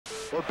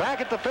We're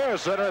back at the Fair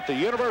Center at the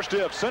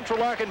University of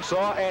Central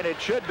Arkansas, and it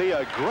should be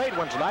a great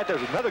one tonight.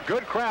 There's another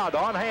good crowd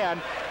on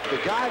hand. The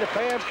guy the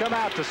fans come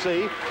out to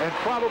see, and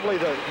probably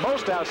the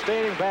most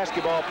outstanding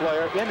basketball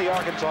player in the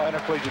Arkansas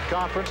Intercollegiate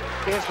Conference,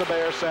 is the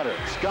Bears center,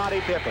 Scottie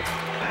Pippen.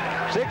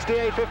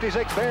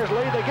 68-56 Bears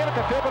lead. They get it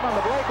to Pippen on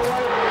the breakaway.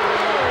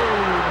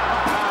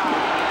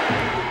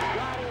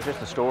 Just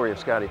the story of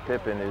Scottie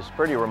Pippen is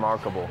pretty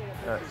remarkable.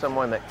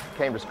 Someone that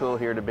came to school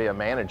here to be a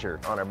manager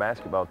on our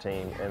basketball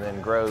team and then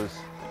grows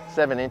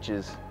 7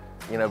 inches,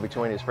 you know,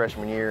 between his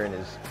freshman year and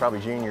his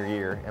probably junior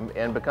year,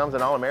 and becomes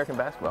an All-American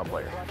basketball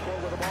player.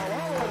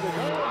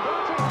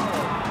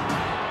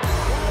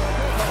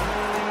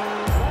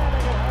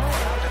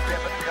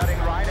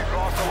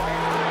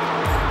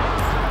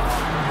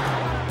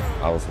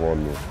 I was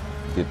wanting to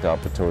get the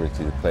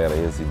opportunity to play at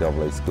an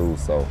NCAA school,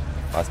 so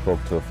I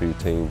spoke to a few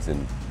teams,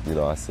 and you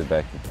know, I sit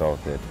back and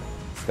thought that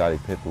Scottie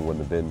Pippen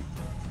wouldn't have been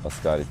a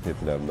Scottie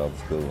Pippen at another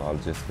school. I'd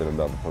have just been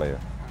another player.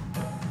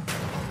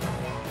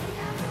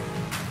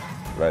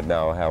 Right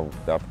now, I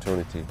have the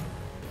opportunity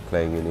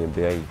playing in the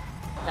NBA.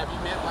 Have you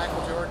met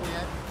Michael Jordan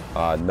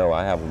yet? No,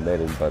 I haven't met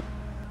him, but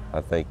I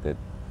think that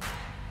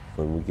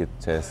when we get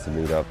the chance to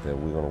meet up, that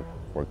we're going to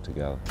work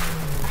together.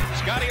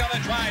 Scottie on the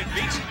drive,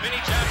 beats Vinny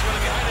Johnson with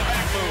a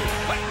behind-the-back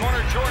move. Left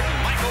corner, Jordan,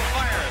 Michael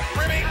fires.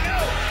 Rimming, no!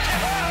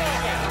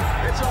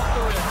 Oh! It's off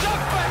the rim.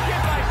 Dunked back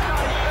in by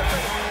Scottie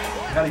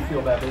Pippen. How do you feel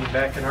about being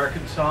back in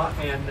Arkansas,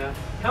 and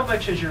how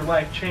much has your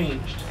life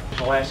changed in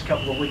the last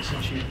couple of weeks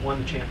since you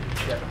won the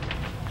championship?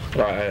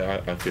 Well,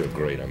 I feel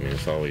great. I mean,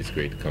 it's always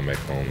great to come back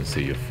home and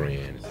see your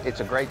friends. It's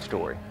a great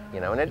story,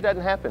 you know, and it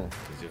doesn't happen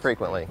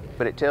frequently,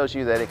 but it tells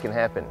you that it can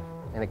happen,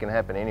 and it can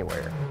happen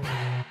anywhere.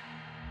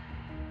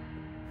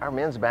 Our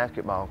men's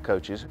basketball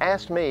coaches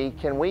asked me,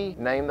 can we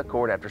name the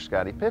court after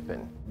Scottie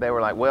Pippen? They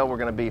were like, well, we're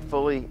going to be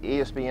fully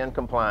ESPN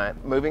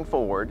compliant moving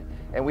forward,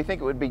 and we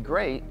think it would be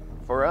great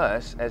for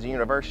us as a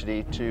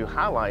university to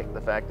highlight the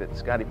fact that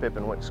Scottie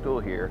Pippen went to school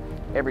here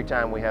every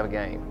time we have a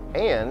game.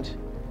 And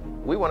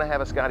we want to have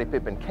a Scottie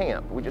Pippen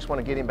camp. We just want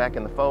to get him back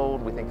in the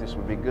fold. We think this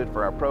would be good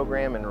for our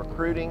program and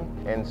recruiting,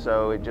 and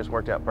so it just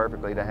worked out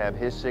perfectly to have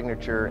his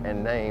signature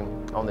and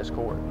name on this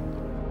court.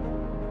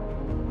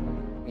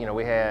 You know,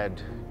 we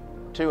had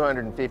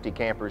 250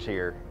 campers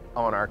here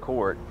on our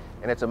court,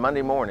 and it's a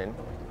Monday morning.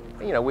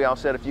 You know, we all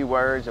said a few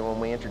words, and when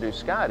we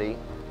introduced Scottie,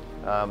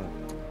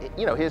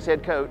 you know, his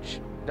head coach,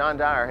 Don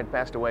Dyer, had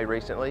passed away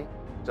recently,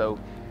 so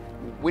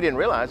we didn't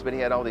realize, but he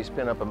had all these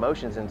pent-up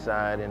emotions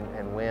inside,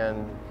 and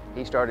when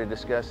he started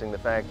discussing the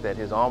fact that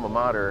his alma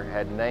mater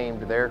had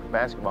named their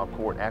basketball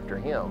court after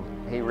him,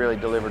 he really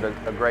delivered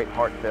a great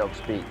heartfelt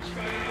speech.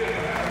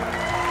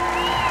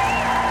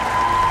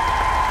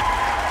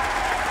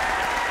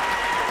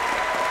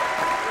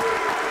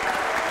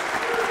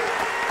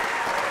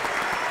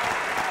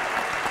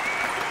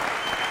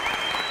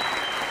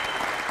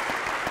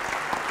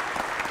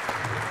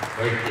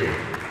 Thank you.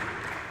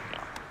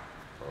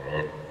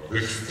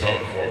 This is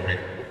tough for me.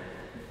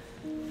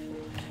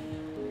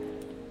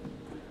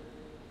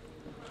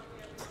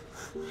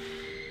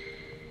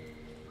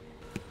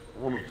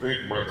 I want to thank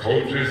my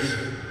coaches,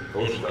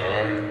 Coach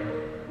Dyer,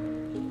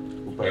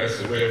 who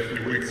passed away a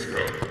few weeks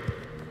ago.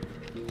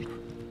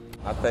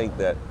 I think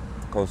that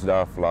Coach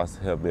Dyer's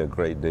philosophy helped me a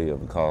great deal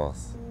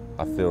because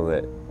I feel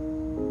that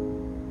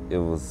it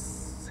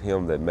was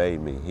him that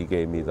made me. He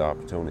gave me the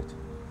opportunity,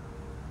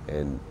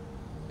 and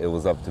it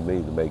was up to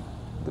me to make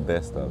the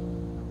best of it.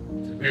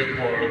 To be a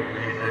part of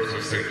the University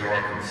of Central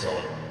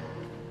Arkansas,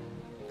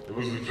 it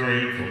was a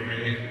dream for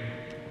me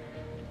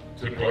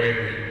to play in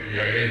the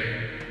NBA,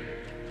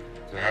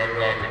 to have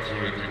the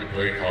opportunity to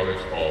play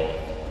college ball.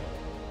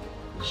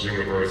 This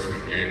university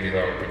gave me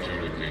the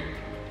opportunity.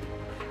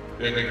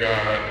 Then the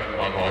guy in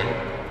my life.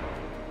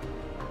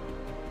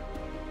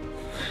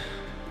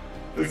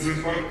 This is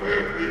my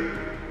family.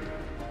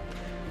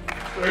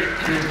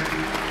 Thank you.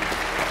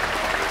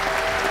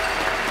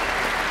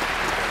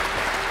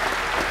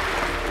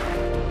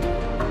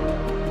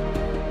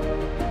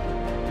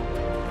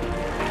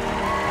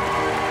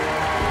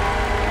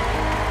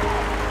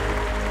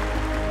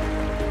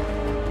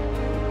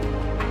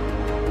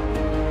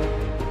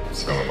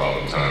 Spent a lot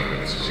of time in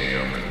this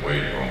gym and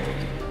weight room.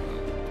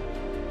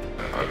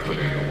 I put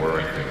in the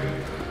work,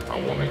 and I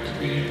wanted to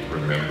be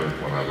remembered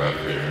when I left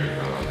here.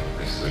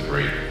 This is a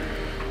great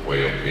way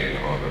of being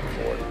honored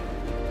for it.